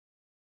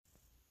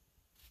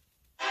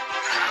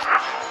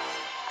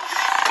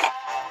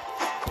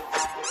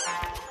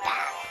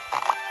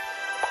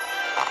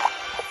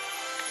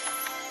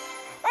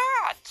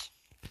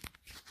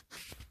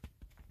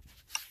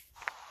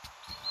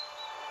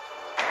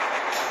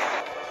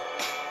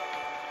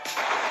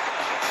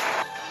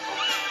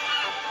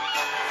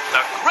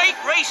great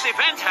race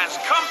event has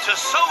come to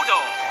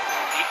Sodor.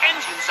 The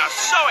engines are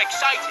so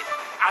excited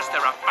as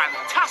there are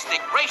fantastic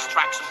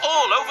racetracks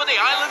all over the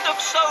island of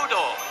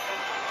Sodor.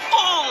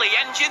 All the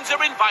engines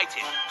are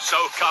invited, so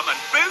come and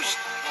boost,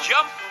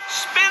 jump,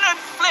 spin and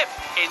flip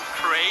in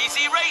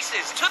crazy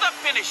races to the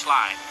finish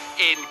line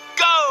in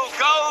Go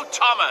Go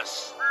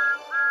Thomas.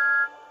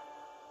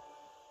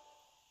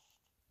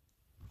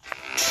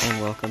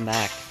 And welcome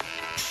back.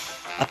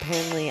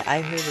 Apparently,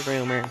 I heard a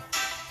rumor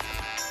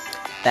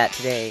that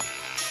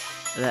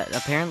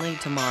apparently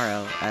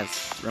tomorrow, as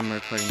I'm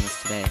recording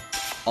this today,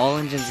 All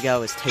Engines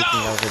Go is taking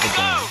over the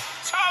game.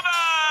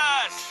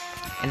 Thomas!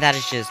 And that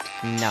is just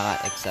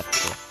not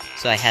acceptable.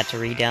 So I had to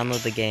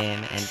re-download the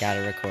game and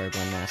gotta record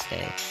one last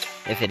day,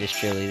 if it is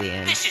truly the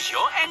end. This is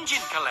your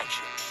engine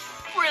collection.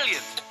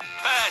 Brilliant.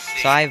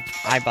 Percy. So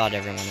I bought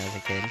everyone as a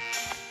kid.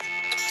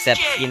 Except,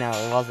 you know,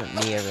 it wasn't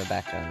me or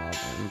Rebecca and all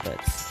them,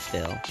 but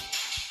still.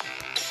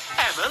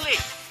 Emily.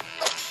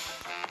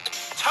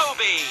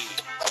 Toby.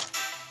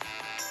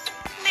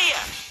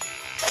 Nia.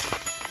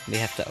 We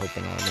have to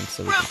open all of them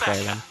so we can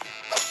play them.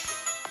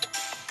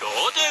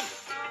 Gordon.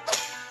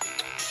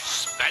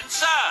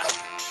 Spencer.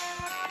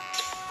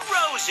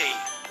 Rosie.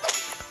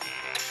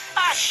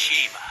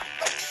 Ashima.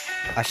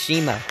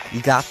 Ashima.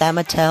 You got that,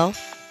 Mattel?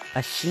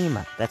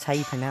 Ashima. That's how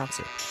you pronounce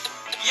it.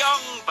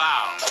 Young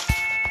Bao.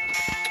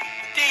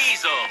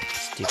 Diesel.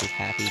 Stupid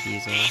Happy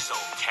Diesel. Diesel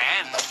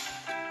 10.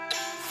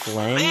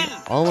 Flynn? Flynn.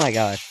 Oh my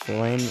gosh,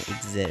 Flynn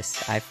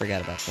exists. I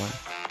forgot about Flynn.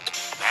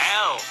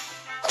 Bell.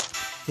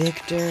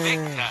 Victor!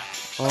 Victor.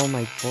 Oh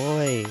my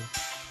boy.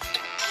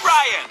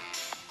 Ryan.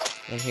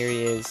 And here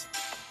he is.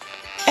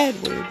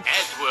 Edward.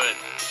 Edward.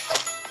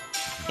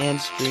 And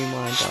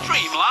Streamline Thomas.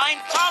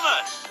 Streamline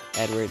Thomas.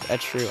 Edward, a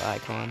true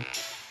icon.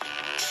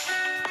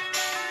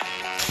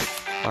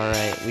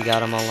 Alright, we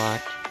got him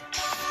unlocked.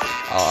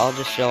 I'll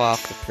just show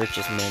off the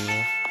purchase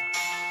menu.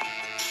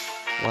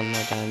 One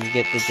more time. You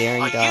get the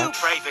Daring Are Dock. you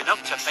brave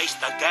enough to face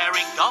the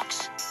daring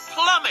docks?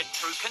 Plummet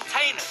through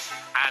containers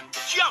and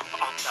jump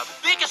on the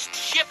biggest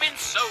ship in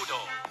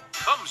Sodor.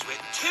 Comes with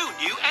 2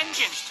 new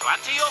engines to add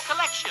to your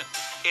collection.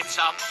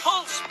 It's a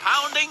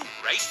pulse-pounding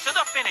race to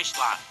the finish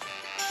line.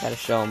 Gotta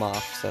show him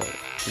off so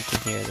you can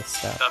hear this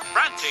stuff. The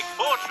Frantic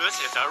Fortress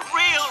is a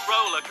real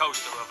roller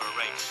coaster of a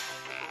race.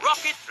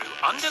 Rocket through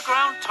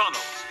underground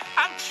tunnels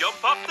and jump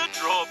off the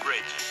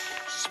drawbridge.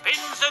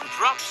 Spins and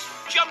drops,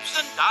 jumps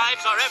and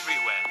dives are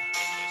everywhere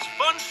in this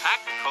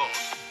fun-packed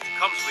course.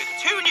 Comes with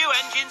 2 new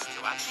engines to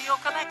add to your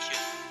collection.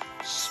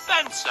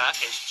 Spencer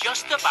is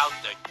just about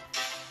the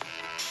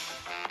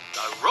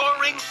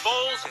Roaring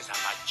Falls is a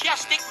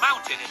majestic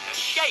mountain in the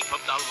shape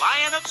of the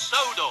Lion of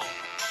Sodor.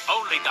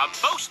 Only the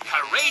most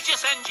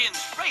courageous engines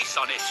race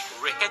on its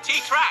rickety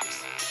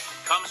tracks.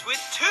 Comes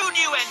with 2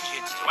 new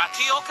engines to add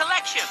to your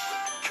collection.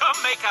 Come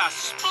make a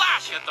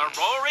splash at the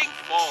Roaring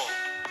Fall.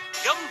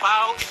 Young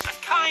Bao is a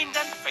kind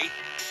and faithful.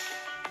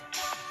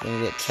 Then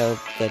you get Tope,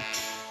 but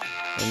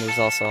and there's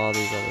also all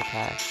these other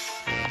packs.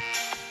 Yeah.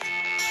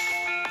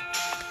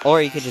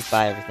 Or you could just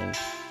buy everything,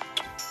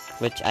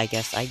 which I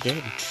guess I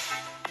did,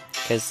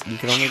 because you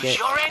can only get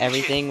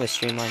everything with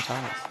Streamline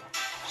Thomas.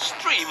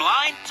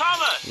 Streamline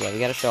Thomas. Yeah, we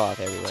gotta show off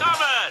everybody.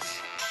 Thomas.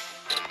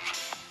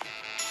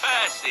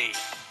 Percy.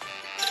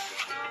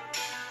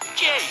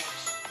 James.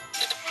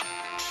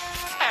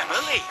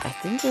 Emily. I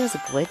think there was a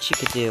glitch you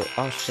could do.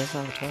 Oh, she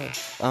doesn't have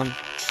a toy.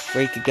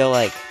 Where you could go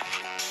like,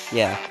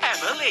 yeah.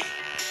 Emily.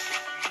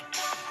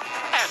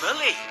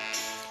 Emily.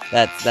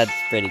 That's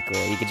pretty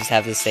cool. You could just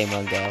have the same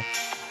one go.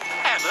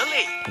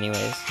 Emily.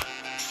 Anyways.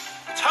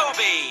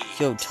 Toby.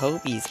 Yo,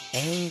 Toby's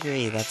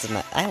angry.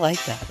 I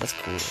like that. That's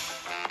cool.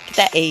 Get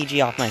that AEG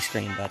off my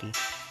screen, buddy.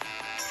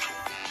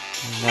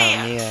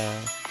 No,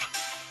 Nia.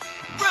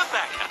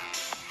 Rebecca.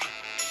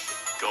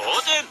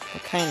 Gordon.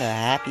 What kind of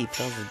happy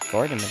pills has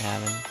Gordon been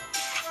having?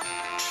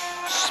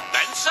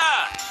 Spencer.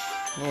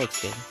 That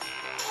looks good.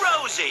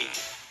 Rosie.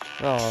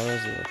 Oh,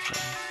 Rosie looks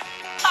nice.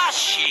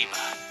 Ashima.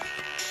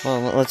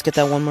 Well, let's get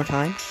that one more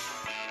time.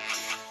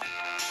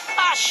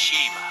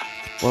 Ashima.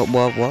 What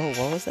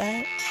was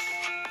that?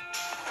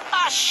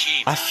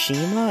 Ashima.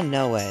 Ashima?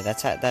 No way.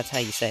 That's how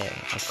you say it,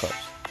 of course.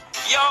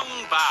 Young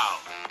Bao.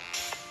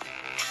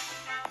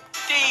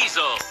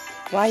 Diesel.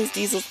 Why is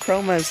Diesel's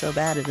promo so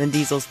bad, and then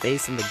Diesel's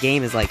face in the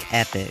game is like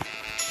epic?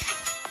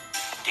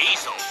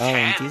 Diesel 10. Oh,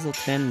 and Diesel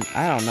 10,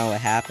 I don't know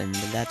what happened,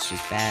 but that's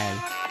just bad.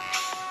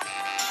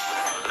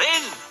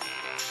 Flynn.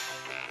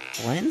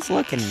 Flynn's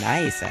looking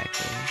nice,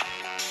 actually.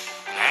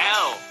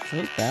 Bell.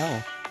 So's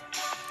Bell.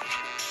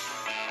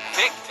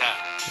 Victor.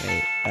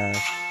 Wait,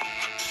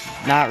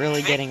 not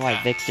really getting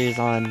like Victor's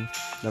on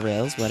the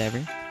rails,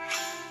 whatever.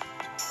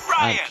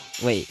 Ryan.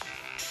 Wait,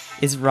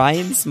 is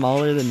Ryan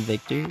smaller than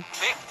Victor?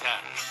 Victor.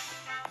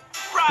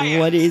 Ryan.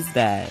 What is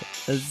that?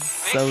 That's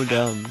so Victor.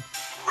 dumb.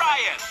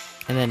 Ryan.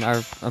 And then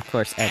of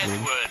course,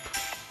 Edward.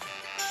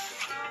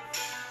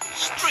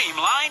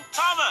 Streamline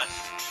Thomas.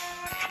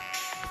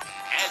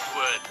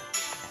 Edward.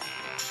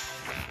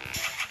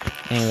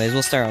 Anyways,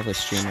 we'll start off with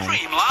Streamline.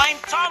 Streamline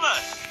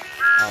Thomas.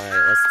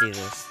 Alright, let's do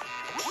this.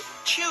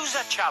 Choose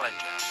a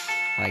challenger.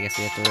 Well, I guess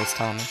we have to race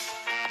Thomas.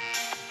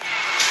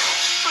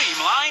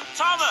 Streamline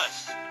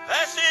Thomas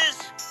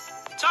versus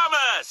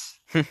Thomas.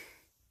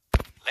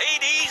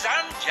 Ladies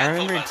and I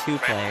gentlemen, remember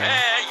two-player.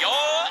 prepare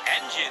your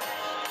engine.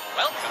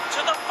 Welcome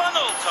to the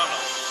funnel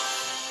tunnel.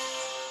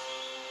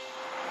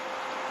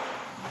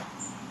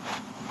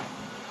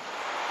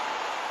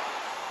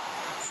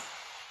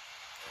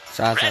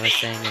 So as I was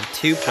saying, in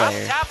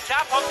two-player, Tap,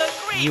 tap, tap on the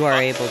green you are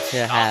button. able to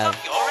Start have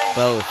up your engine.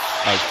 both,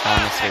 like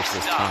Thomas versus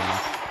Next up.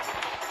 Thomas.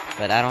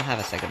 But I don't have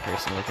a second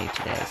person with me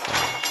today, so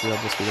we'll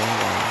just be doing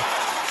one.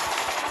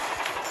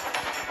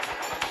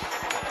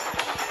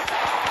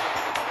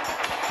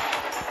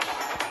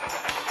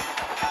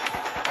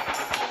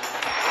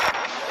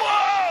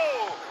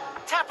 Whoa!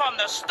 Tap on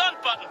the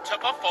stunt button to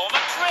perform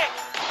a trick.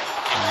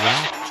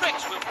 Impressive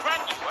tricks will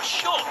grant you a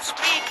short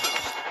speed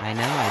boost. I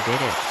know, I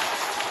did it.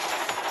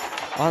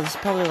 Oh, this is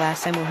probably the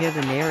last time we'll hear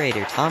the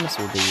narrator. Thomas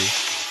will be.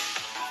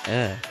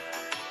 Winner!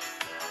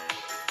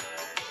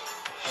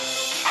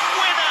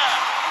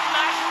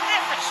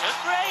 Magnificent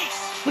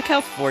race! Look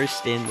how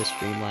forced in the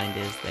streamlined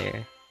is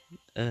there.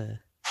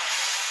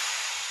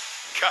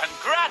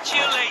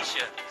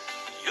 Congratulations!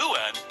 You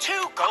earned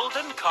 2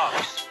 golden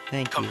cogs.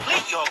 Thank you.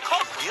 Complete your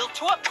cogwheel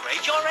to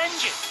upgrade your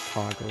engine.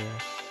 Toggle.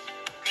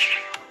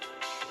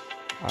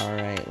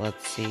 Alright,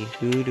 let's see.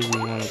 Who do we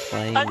want to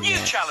play A new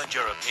next? challenger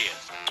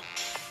appears.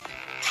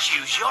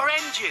 Choose your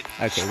engine.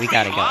 Okay, we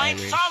gotta go, Streamline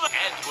Edward. Tom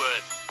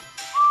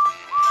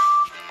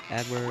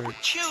Edward. Edward.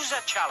 Choose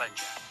a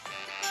challenger.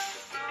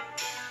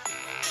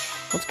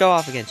 Let's go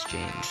off against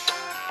James.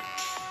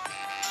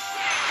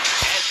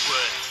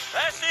 Edward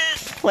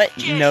versus What?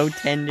 James. No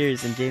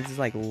tenders, and James is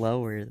like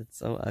lower. That's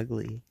so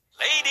ugly.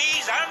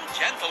 Ladies and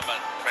gentlemen,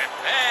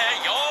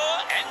 prepare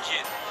your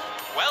engine.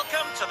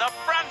 Welcome to the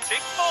Frantic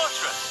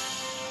Fortress.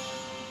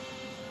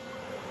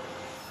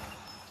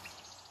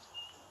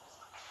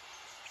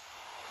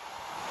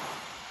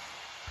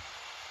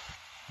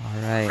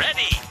 Alright.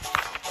 Ready?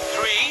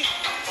 3,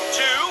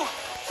 2,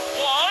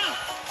 1,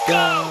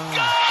 Go!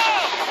 go!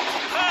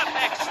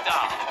 Perfect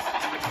start.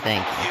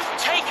 Thank you. You've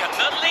taken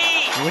the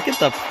lead. Look at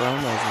the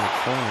promos in the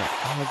corner.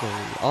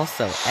 Ugly.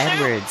 Also,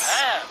 Edward's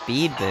Superb.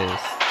 speed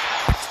boost.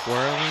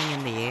 Swirling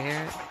in the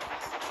air.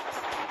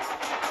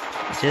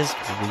 Just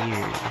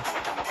weird.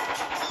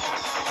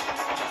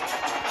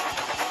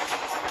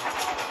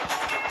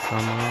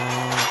 Come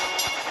on.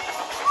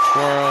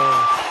 Swirl.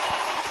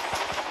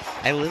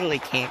 I literally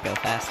can't go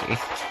faster.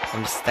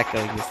 I'm just stuck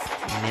going this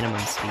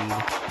minimum speed.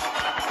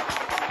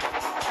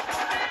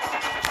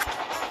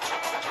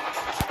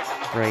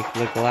 Break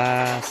the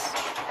glass.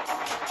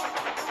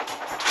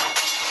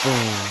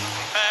 Boom.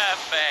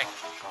 Perfect.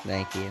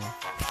 Thank you.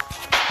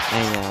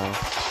 I know.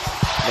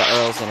 The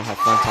Earl's gonna have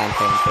fun time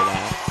paying for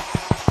that.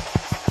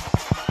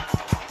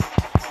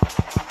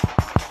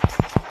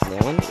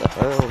 Yeah, when did the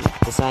Earl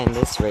design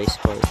this race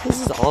course?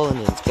 This is All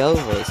Engines Go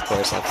race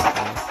course, I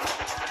think.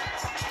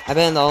 I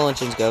bet in the All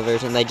Engines Go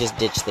version, they just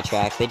ditch the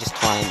track. They just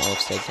climb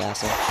Ulfstead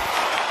Castle.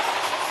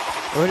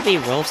 Or would it be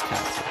Rolf's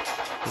Castle?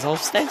 Is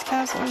Ulfsted's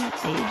Castle in AG?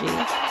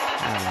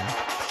 I don't know.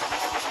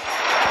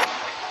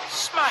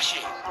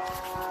 Smashing.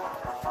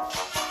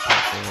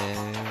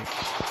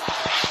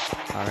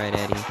 Alright,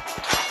 Eddie.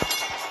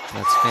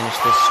 Let's finish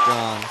this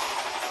strong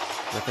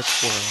with a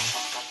twirl.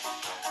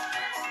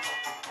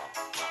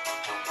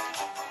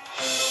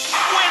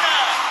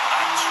 Winner!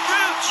 A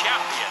true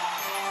champion.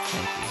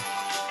 Thank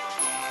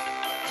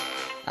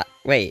you.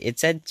 Wait, it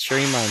said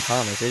Streamline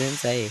Thomas. It didn't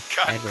say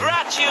Edward.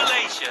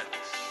 Congratulations.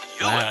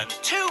 You Wow. earned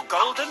 2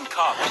 golden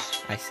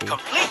cogs. I see.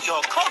 Complete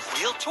your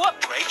cogwheel to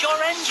upgrade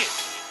your engine.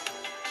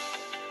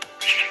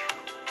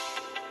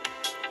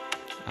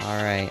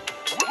 Alright.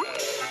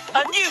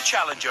 A new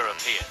challenger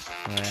appears.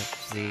 Let's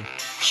see.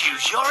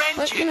 Choose your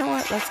But you engine. know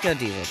what? Let's go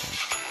deal with him.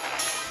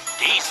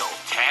 Diesel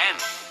 10.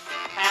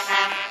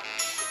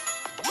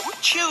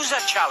 Choose a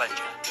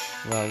challenger.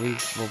 Well,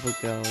 we'll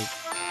go...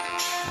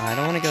 I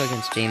don't want to go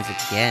against James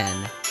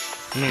again.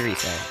 Let me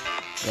reset.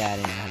 Yeah, I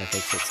didn't know how to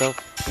fix it. So,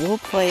 we'll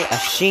play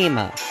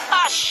Ashima.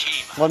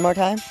 Ashima. One more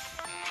time?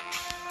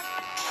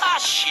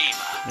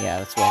 Ashima. Yeah,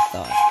 that's what I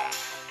thought.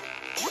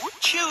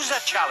 Choose a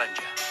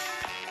challenger.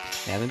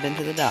 We haven't been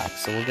to the dock,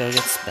 so we'll go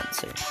get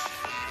Spencer.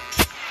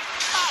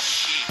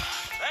 Ashima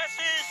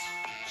versus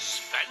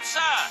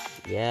Spencer.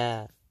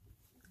 Yeah.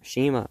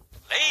 Ashima.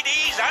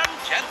 Ladies and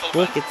gentlemen,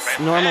 Look, it's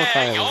prepare normal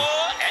Carly. your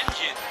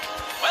engine.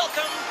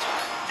 Welcome to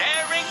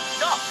Daring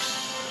Docks.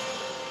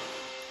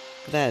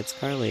 Look at that, it's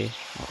Carly.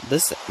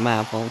 This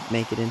map won't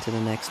make it into the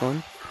next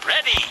one.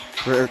 Ready?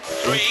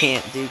 We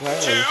can't do 2,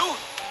 Carly.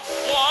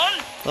 1.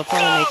 They'll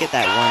probably make it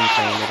that one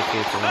train that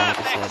appeared for one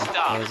Perfect episode.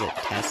 start. What was it,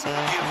 Tessa? I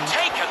You've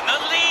think? taken the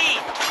lead.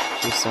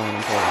 She's so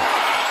unimportant.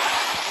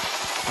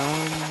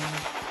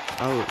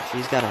 Oh,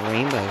 she's got a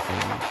rainbow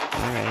thing.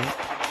 Alright.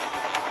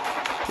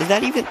 Is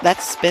that even...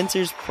 That's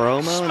Spencer's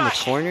promo in the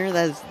Smash it. corner?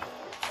 That is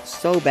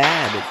so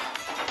bad.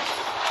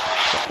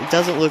 It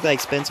doesn't look like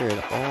Spencer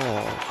at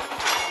all.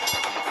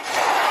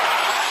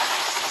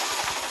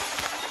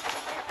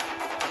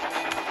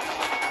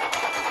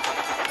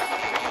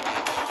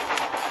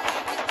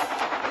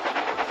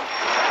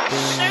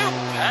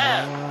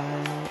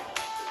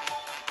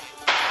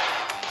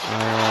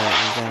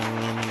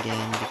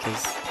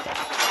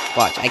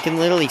 Watch, I can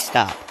literally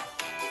stop.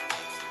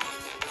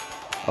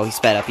 Oh, he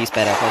sped up, Okay,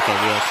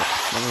 yeah,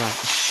 never mind.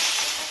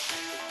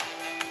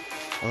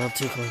 A little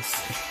too close.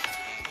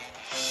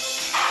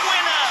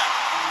 Winner!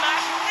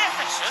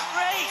 Magnificent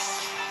race!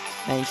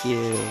 Thank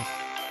you.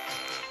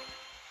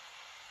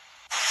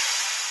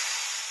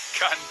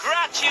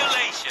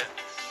 Congratulations!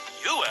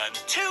 You earned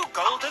 2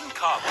 golden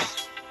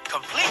cogs.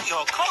 Complete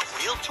your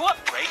cogwheel to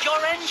upgrade your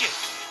engine.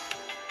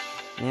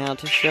 Now,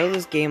 to show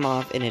this game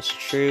off in its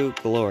true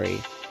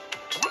glory,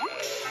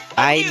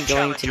 I'm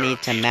going to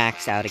need to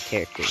max out a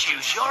character.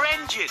 Choose your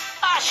engine,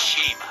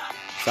 Ashima.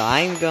 So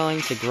I'm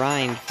going to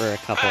grind for a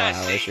couple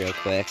hours real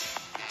quick.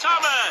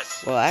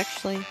 Thomas! Well,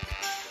 actually,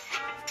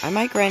 I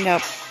might grind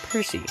out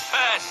Percy.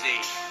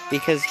 Percy!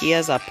 Because he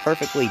has a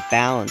perfectly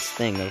balanced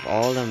thing of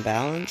all of them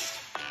balanced.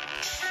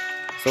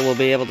 So we'll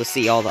be able to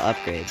see all the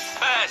upgrades.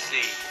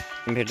 Percy!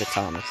 Compared to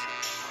Thomas.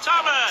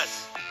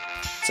 Thomas!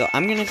 So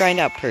I'm gonna grind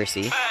out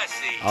Percy.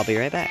 Percy! I'll be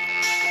right back.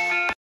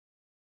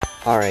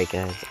 Alright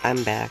guys,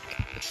 I'm back.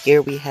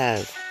 Here we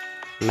have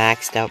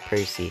maxed out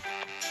Percy.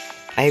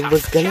 I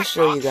was gonna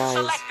show you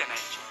guys.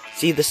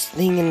 See, this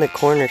thing in the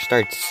corner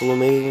starts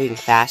moving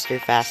faster,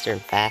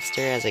 and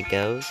faster as it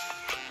goes.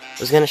 I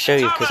was gonna show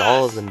you because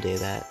all of them do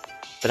that.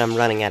 But I'm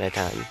running out of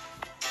time.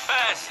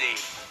 Percy!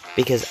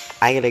 Because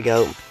I gotta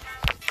go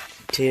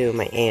to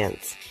my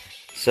aunt's.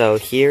 So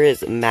here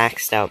is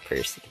maxed out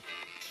Percy.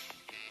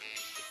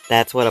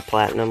 That's what a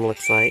platinum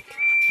looks like.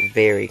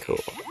 Very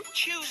cool.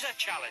 Choose a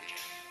challenger.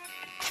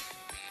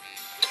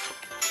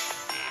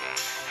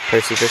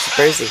 Percy.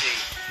 Percy!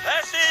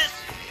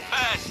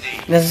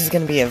 This is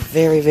gonna be a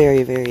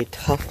very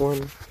tough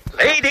one.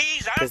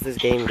 Ladies, because this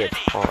game gets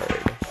hard.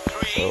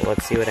 So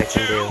let's see what I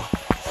can do. 1,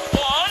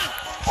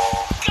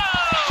 go!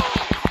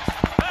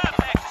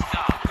 Perfect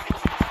start.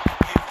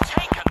 You've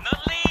taken the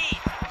lead.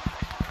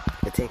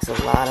 It takes a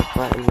lot of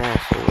button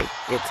mashing. It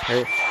gets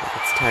hurt.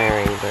 It's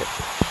tiring, but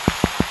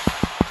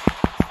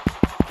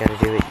you gotta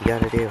do what you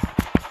gotta do. Perfect.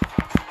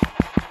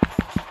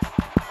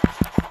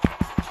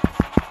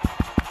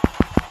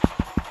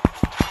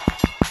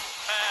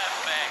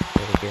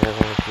 There we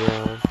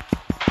go.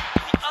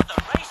 The other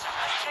racer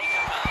has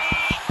taken the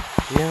lead.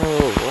 No,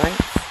 what?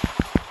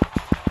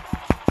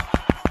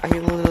 Are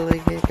you literally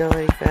gonna go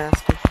any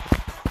faster?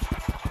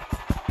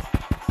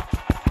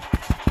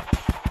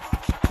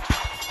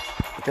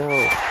 Go.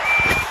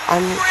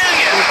 I'm going.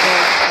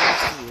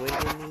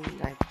 What do you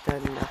mean? I've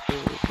done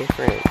nothing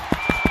different.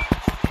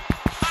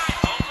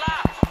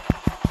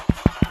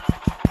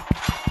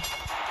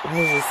 Why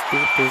does the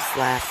speed boost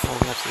last so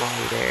much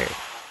longer?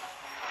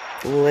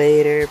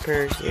 Later,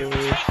 Percy.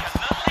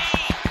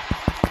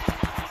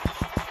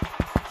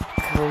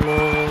 Come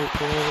on,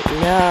 go.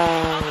 No!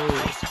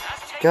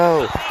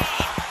 Go!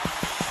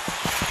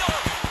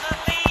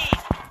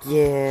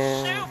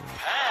 Yeah.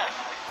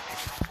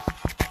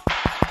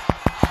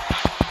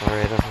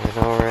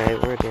 Alright,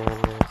 we're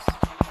doing this.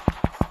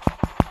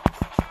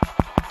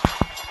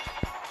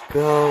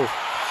 Go!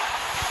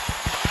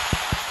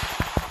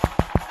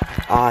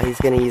 Ah,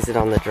 he's gonna use it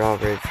on the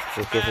drawbridge, which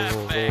will give him an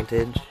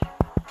advantage.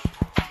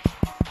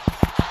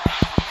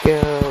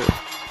 Go!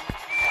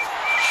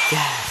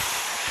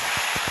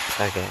 Yes!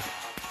 Okay.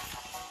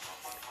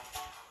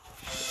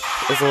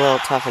 It was a little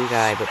tough and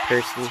dry, but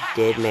Percy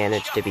did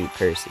manage to beat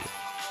Percy.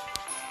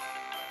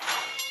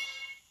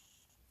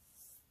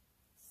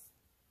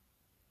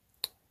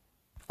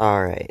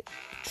 Alright,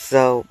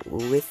 so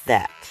with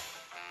that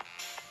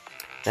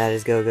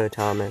is Go-Go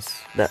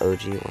Thomas, the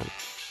OG one.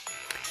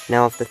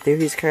 Now, if the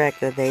theory's correct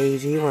that the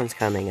AG one's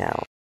coming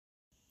out,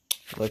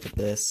 look at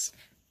this.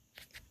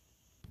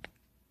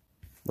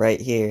 Right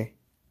here.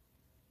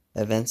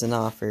 Events and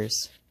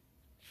offers.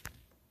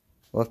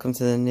 Welcome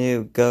to the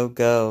new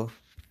Go-Go.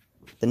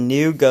 The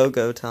new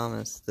Go-Go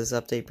Thomas. This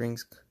update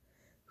brings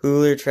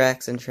cooler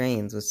tracks and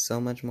trains with so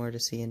much more to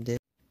see and do.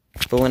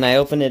 But when I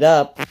open it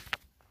up,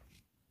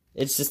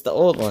 it's just the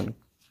old one.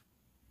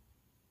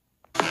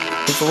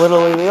 It's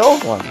literally the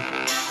old one.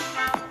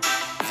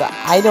 So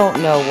I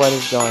don't know what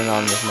is going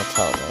on with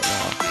Mattel right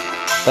now.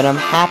 But I'm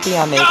happy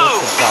I'm able to drop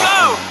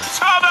them.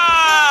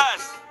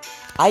 Thomas!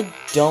 I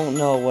don't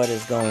know what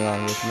is going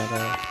on with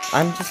Mattel.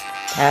 I'm just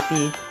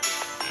happy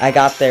I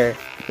got there.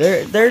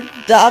 The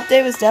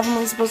update was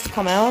definitely supposed to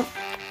come out,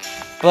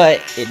 but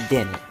it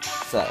didn't.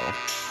 So,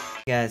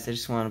 guys, I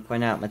just want to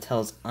point out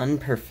Mattel's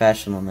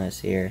unprofessionalness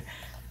here.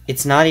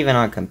 It's not even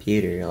on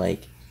computer.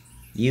 Like,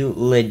 you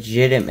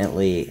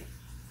legitimately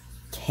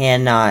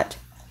cannot.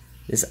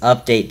 This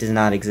update does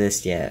not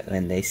exist yet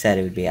when they said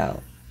it would be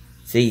out.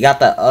 So you got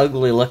the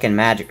ugly looking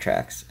magic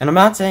tracks. And I'm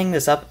not saying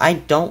I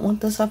don't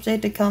want this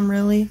update to come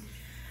really.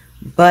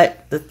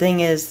 But the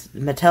thing is,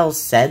 Mattel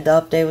said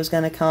the update was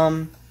gonna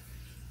come.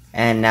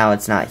 And now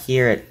it's not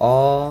here at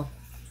all.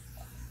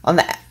 On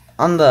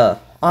the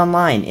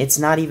online, it's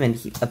not even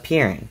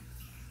appearing.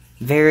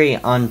 Very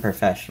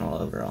unprofessional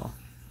overall.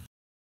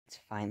 It's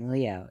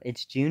finally out.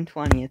 It's June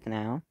 20th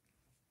now.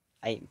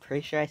 I'm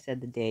pretty sure I said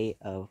the date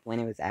of when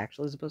it was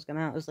actually supposed to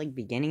come out. It was like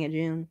beginning of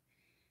June.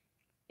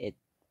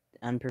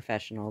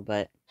 unprofessional,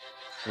 but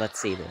let's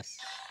see this.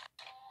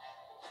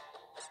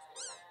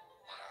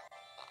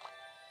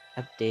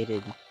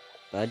 Updated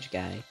Budge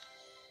guy.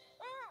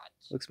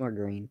 Looks more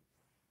green.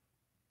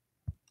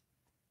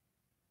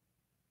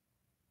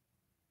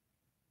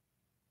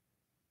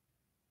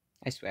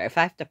 I swear, if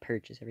I have to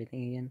purchase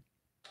everything again.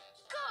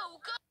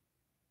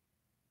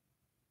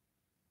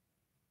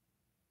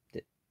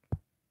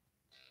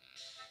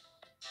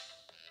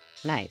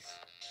 Nice.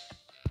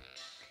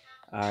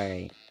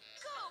 Alright.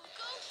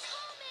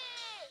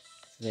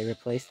 So they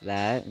replaced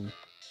that, and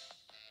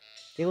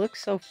they look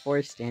so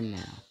forced in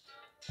now.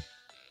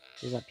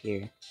 Who's up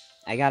here?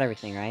 I got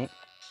everything, right?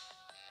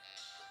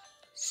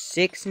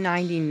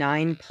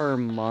 $6.99 per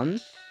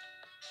month?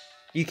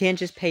 You can't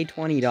just pay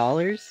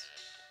 $20?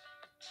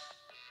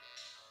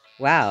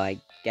 Wow,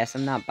 I guess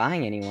I'm not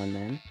buying anyone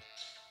then.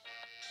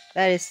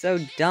 That is so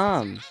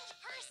dumb.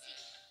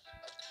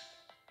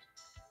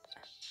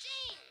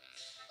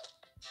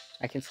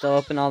 I can still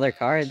open all their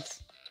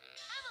cards.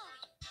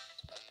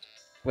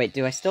 Wait,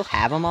 do I still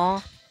have them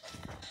all?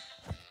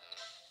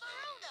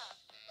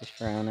 There's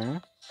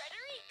Verona.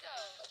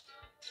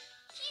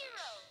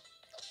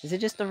 Is it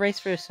just the Race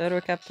for a Soda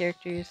Cup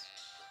characters?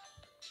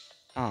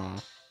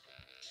 Aw.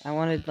 I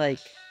wanted, like,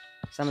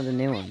 some of the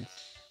new ones.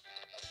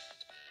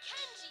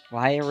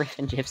 Why are Riff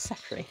and Jif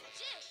separated?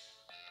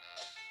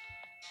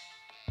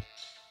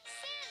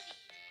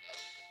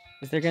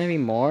 Is there gonna be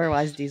more?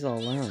 Why is Diesel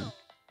alone?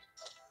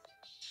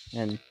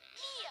 And...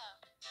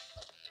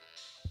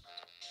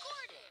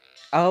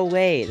 oh,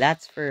 wait,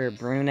 that's for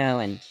Bruno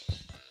and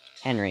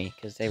Henry,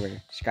 because they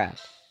were scrapped.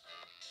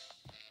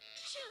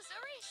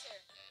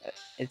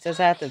 It says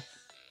I have to...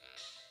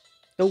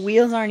 the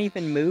wheels aren't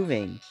even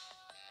moving.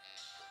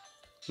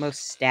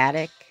 Most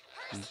static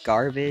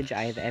garbage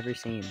I have ever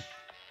seen.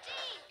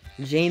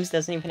 James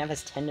doesn't even have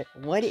his tender...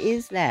 what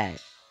is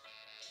that?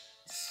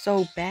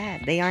 So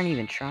bad. They aren't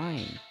even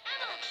trying.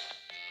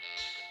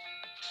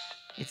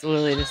 It's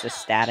literally just a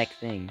static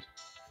thing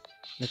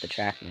with the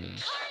track menu.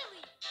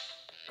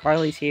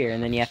 Carly's here,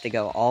 and then you have to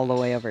go all the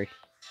way over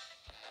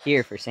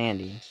here for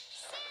Sandy.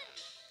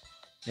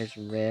 There's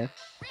Riff.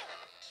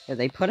 Yeah,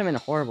 they put him in a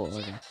horrible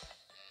order.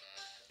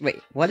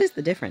 Wait, what is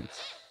the difference?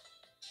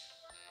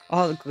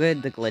 Oh,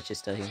 good, the glitch is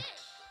still here.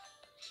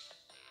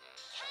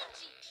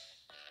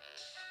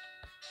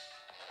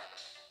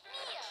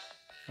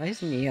 Why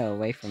is Neo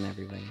away from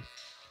everybody?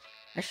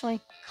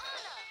 Actually,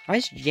 why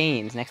is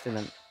James next to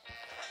them?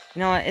 You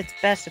know what, it's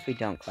best if we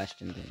don't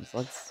question things.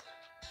 Let's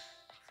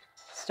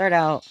start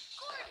out.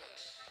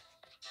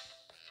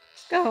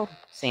 Let's go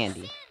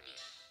Sandy.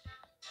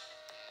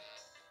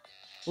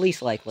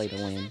 Least likely to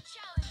win.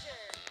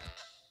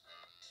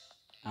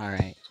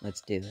 Alright,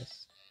 let's do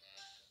this.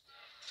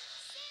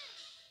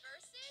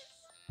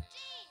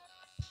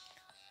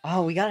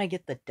 Oh, we gotta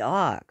get the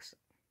docks.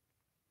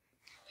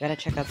 We gotta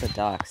check out the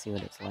docks, see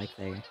what it's like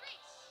there.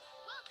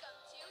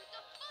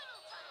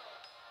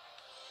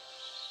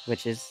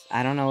 Which is,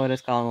 I don't know what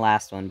it's called in the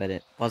last one, but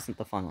it wasn't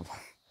the funnel.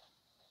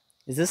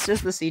 Is this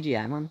just the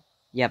CGI one?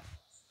 Yep.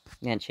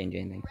 Can't change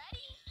anything.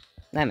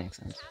 That makes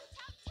sense.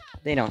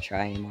 They don't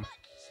try anymore.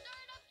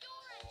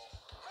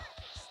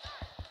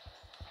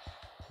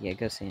 Yeah,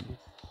 go Sandy.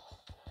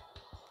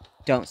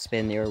 Don't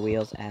spin your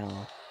wheels at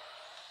all.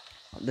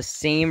 The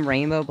same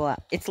rainbow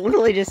black. It's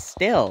literally just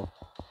still.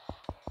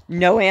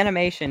 No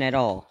animation at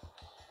all.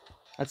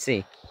 Let's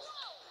see.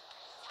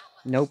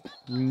 Nope.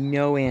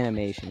 No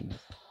animation.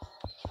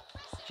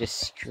 Just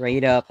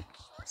straight up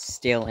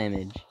still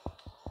image.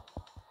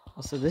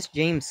 Also, this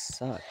James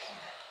sucks.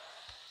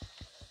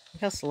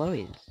 Look how slow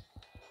he is.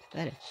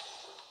 Pathetic.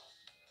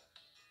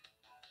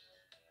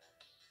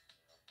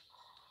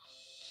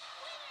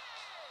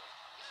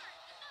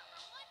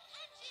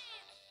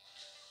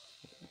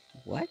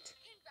 What?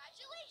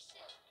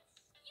 Congratulations!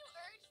 You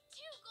earned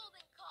 2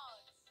 golden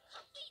cogs.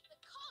 Complete the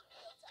cog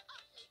wheel to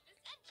upgrade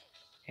this engine.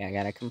 Yeah, I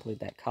gotta complete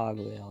that cog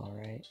wheel,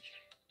 alright.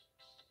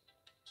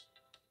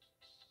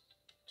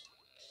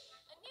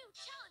 A new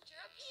challenger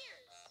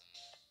appears.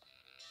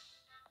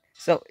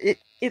 So,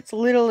 it's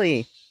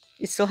literally...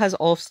 it still has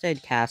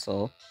Ulfstead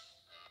Castle.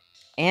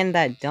 And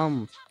that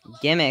dumb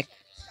gimmick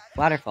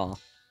waterfall.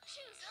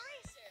 Choose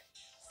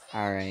a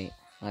racer. Alright,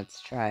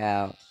 let's try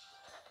out...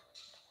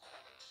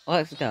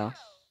 let's go.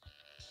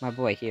 My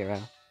boy Hero.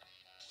 Choose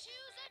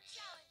a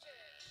challenger.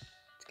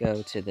 Let's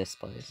go to this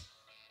place.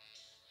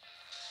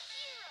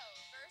 Hero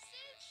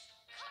versus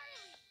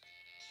Carly.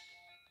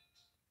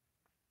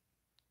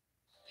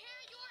 Pair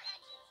your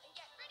engines and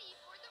get ready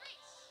for the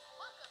race.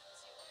 Welcome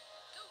to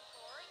the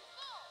Roaring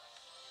Falls.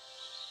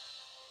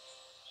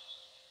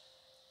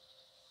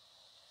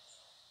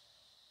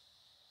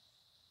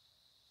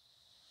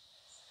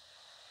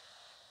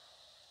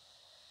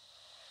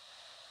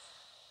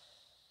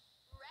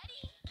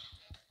 Ready?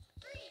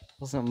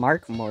 3, Also,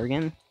 Mark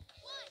Morgan,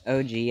 1.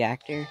 OG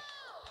actor,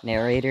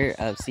 narrator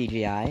of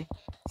CGI,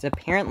 is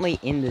apparently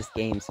in this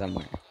game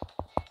somewhere.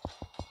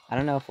 I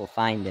don't know if we'll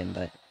find him,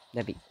 but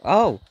that'd be...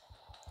 oh!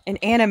 An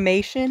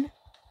animation?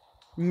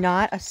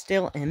 Not a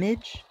still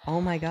image?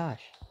 Oh my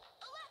gosh.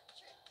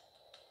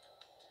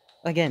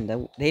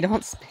 Again, they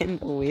don't spin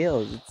the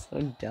wheels. It's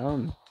so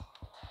dumb.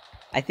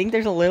 I think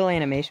there's a little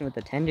animation with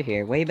the tender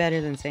here. Way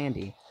better than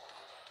Sandy.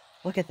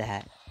 Look at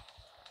that.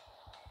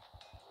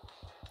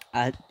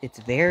 It's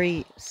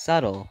very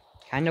subtle.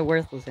 Kind of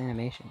worthless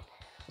animation.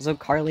 Also,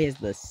 Carly has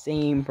the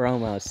same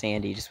promo as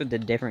Sandy, just with a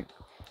different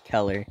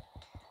color.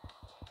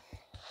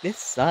 This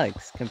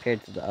sucks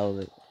compared to the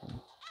other one.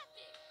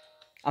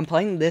 I'm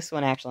playing this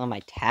one actually on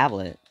my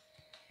tablet.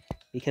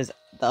 Because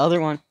the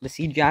other one, the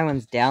CGI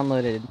one's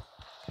downloaded.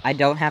 I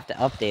don't have to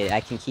update it.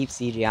 I can keep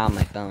CGI on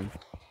my phone.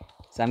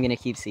 So I'm gonna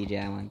keep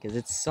CGI one, because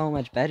it's so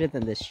much better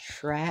than this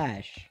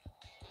trash.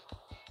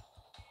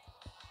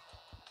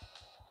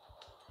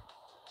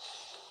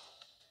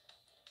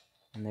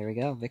 And there we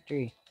go,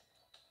 victory.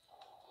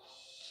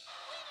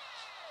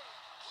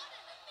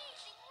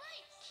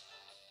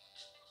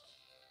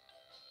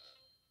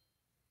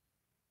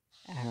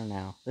 I don't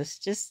know. This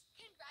just...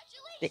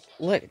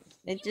 look,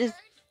 they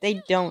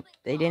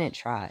didn't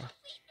try.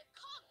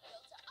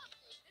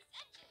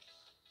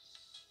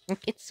 Look,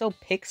 it's so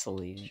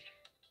pixely.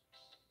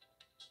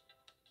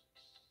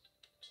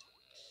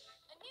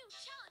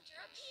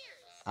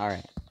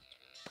 Alright.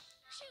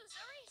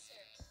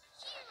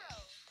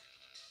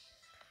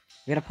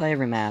 We gotta play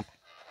every map.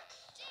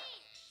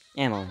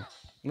 Emily.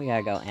 We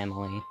gotta go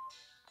Emily.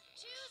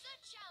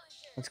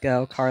 Let's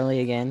go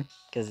Carly again,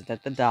 because it's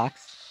at the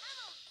docks.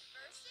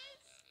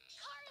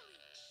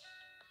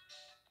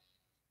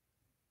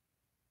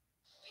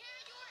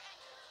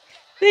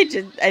 They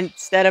just,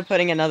 instead of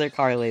putting another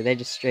Carly, they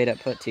just straight up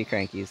put 2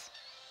 Crankies.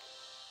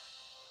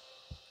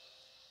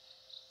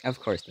 Of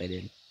course they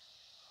did.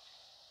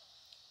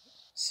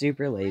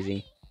 Super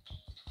lazy.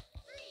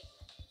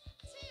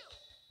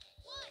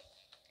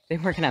 They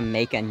weren't gonna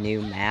make a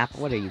new map.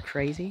 What are you,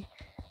 crazy?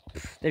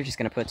 Pff, they're just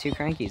gonna put 2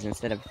 Crankies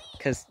instead of...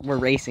 because we're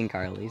racing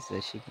Carly,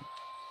 so she can...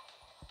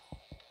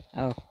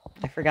 Oh,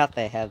 I forgot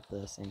they have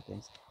the same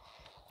things.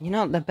 You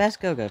know, the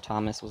best Go-Go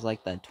Thomas was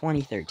like the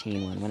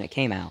 2013 one when it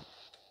came out.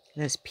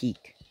 This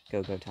peak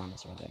Go-Go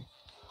Thomas right there.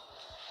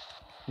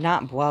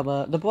 Not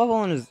Blubba. The Blubba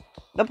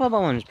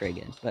one is pretty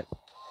good, but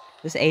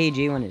this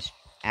AEG one is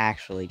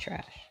actually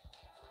trash.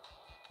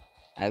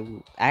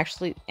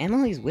 Actually,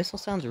 Emily's whistle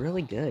sounds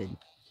really good.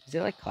 Is it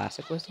like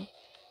classic whistle?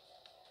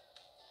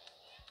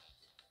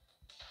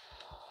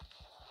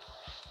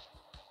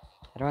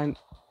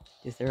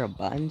 Is there a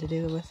button to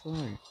do the whistle,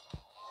 or?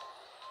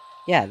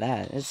 Yeah,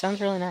 that. It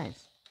sounds really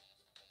nice.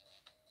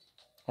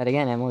 But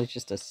again, Emily's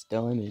just a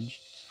still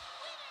image.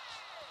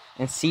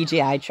 And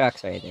CGI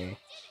trucks right there.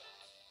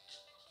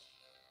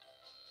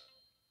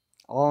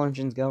 All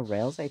engines go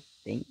rails, I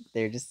think.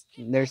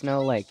 There's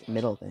no, like,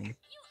 middle thing.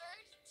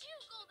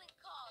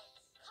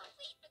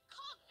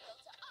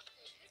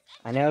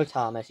 I know,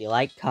 Thomas, you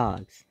like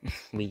cogs.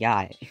 We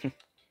got it.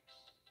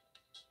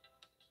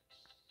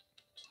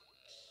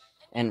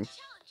 And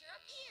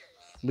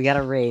we got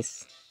a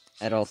race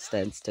at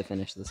Olsted's to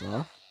finish this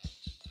off.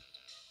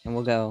 And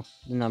we'll go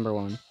number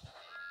 1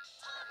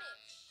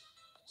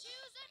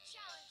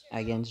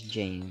 against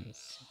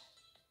James.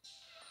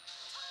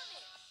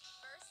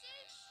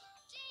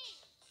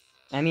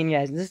 I mean,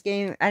 guys, this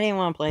game, I didn't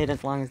want to play it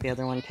as long as the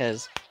other one,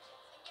 because...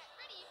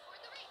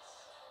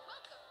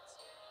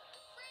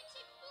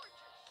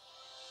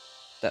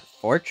 the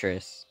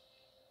Fortress?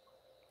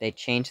 They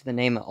changed the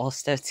name of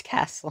Olsted's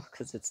Castle,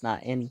 because it's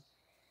not in...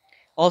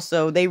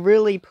 Also, they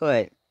really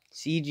put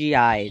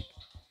CGI...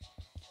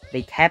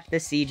 They kept the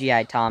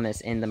CGI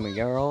Thomas in the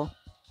mural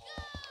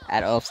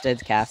at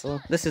Ulfsted's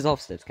Castle. This is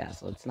Ulfsted's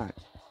Castle. It's not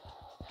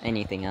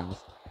anything else.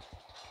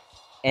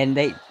 And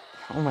they...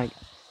 oh my...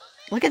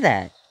 look at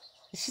that.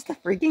 It's just a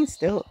freaking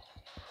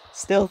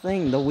still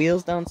thing. The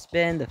wheels don't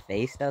spin. The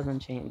face doesn't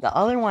change. The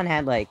other one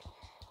had, like,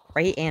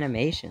 great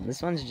animation.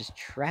 This one's just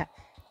trapped.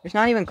 There's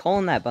not even coal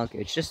in that bunker.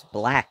 It's just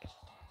black.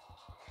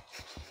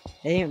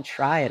 They didn't even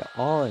try at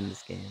all in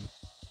this game.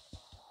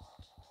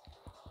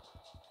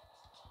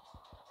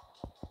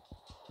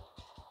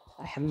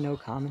 I have no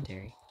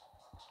commentary.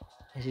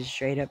 This is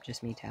straight up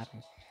just me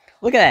tapping.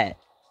 Look at that!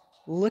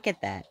 Look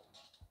at that!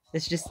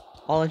 It's just,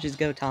 all just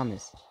go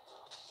Thomas.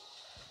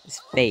 His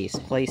face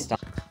placed on...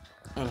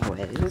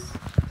 anyways.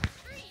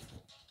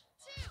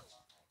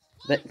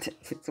 But,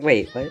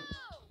 wait, what?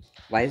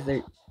 Why is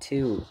there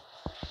 2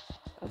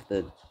 of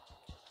the...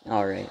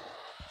 alright.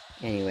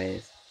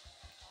 Anyways.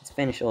 Let's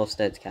finish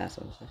Ulfsted's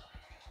Castle.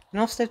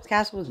 And Ulfsted's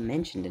Castle was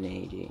mentioned in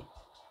AEG.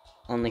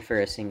 Only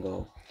for a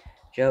single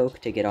joke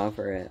to get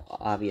over an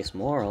obvious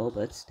moral,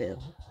 but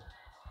still.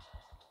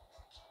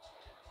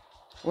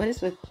 What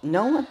is with...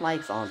 no one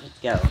likes All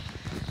Just Go.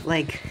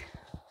 Like,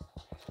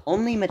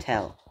 only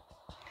Mattel.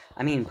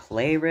 I mean,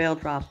 Playrail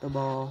dropped the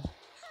ball.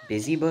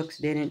 Busy Books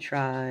didn't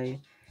try.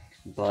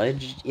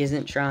 Budge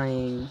isn't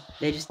trying.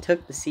 They just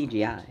took the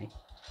CGI.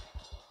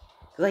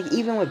 Like,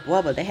 even with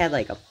Blubba, they had,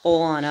 like, a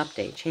full-on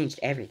update. Changed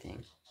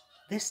everything.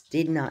 This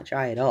did not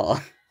try at all.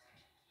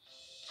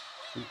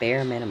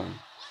 Bare minimum.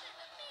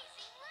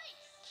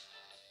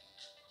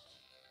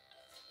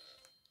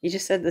 You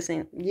just said the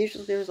same.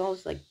 Usually there's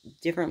always, like,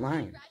 different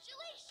lines.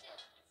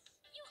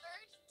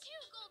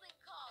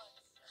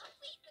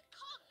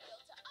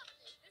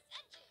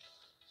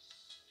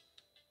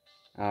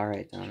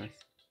 Alright, Thomas.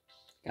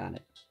 Got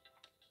it.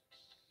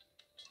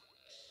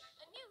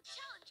 A new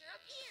challenger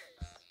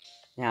appears.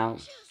 Now,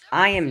 Choose a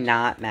I am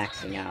not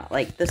maxing out.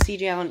 Like, the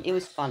CGI one, it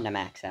was fun to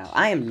max out.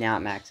 I am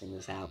not maxing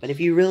this out. But if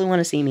you really want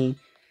to see me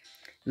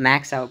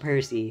max out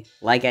Percy,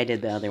 like I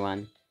did the other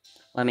one,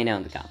 let me know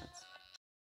in the comments.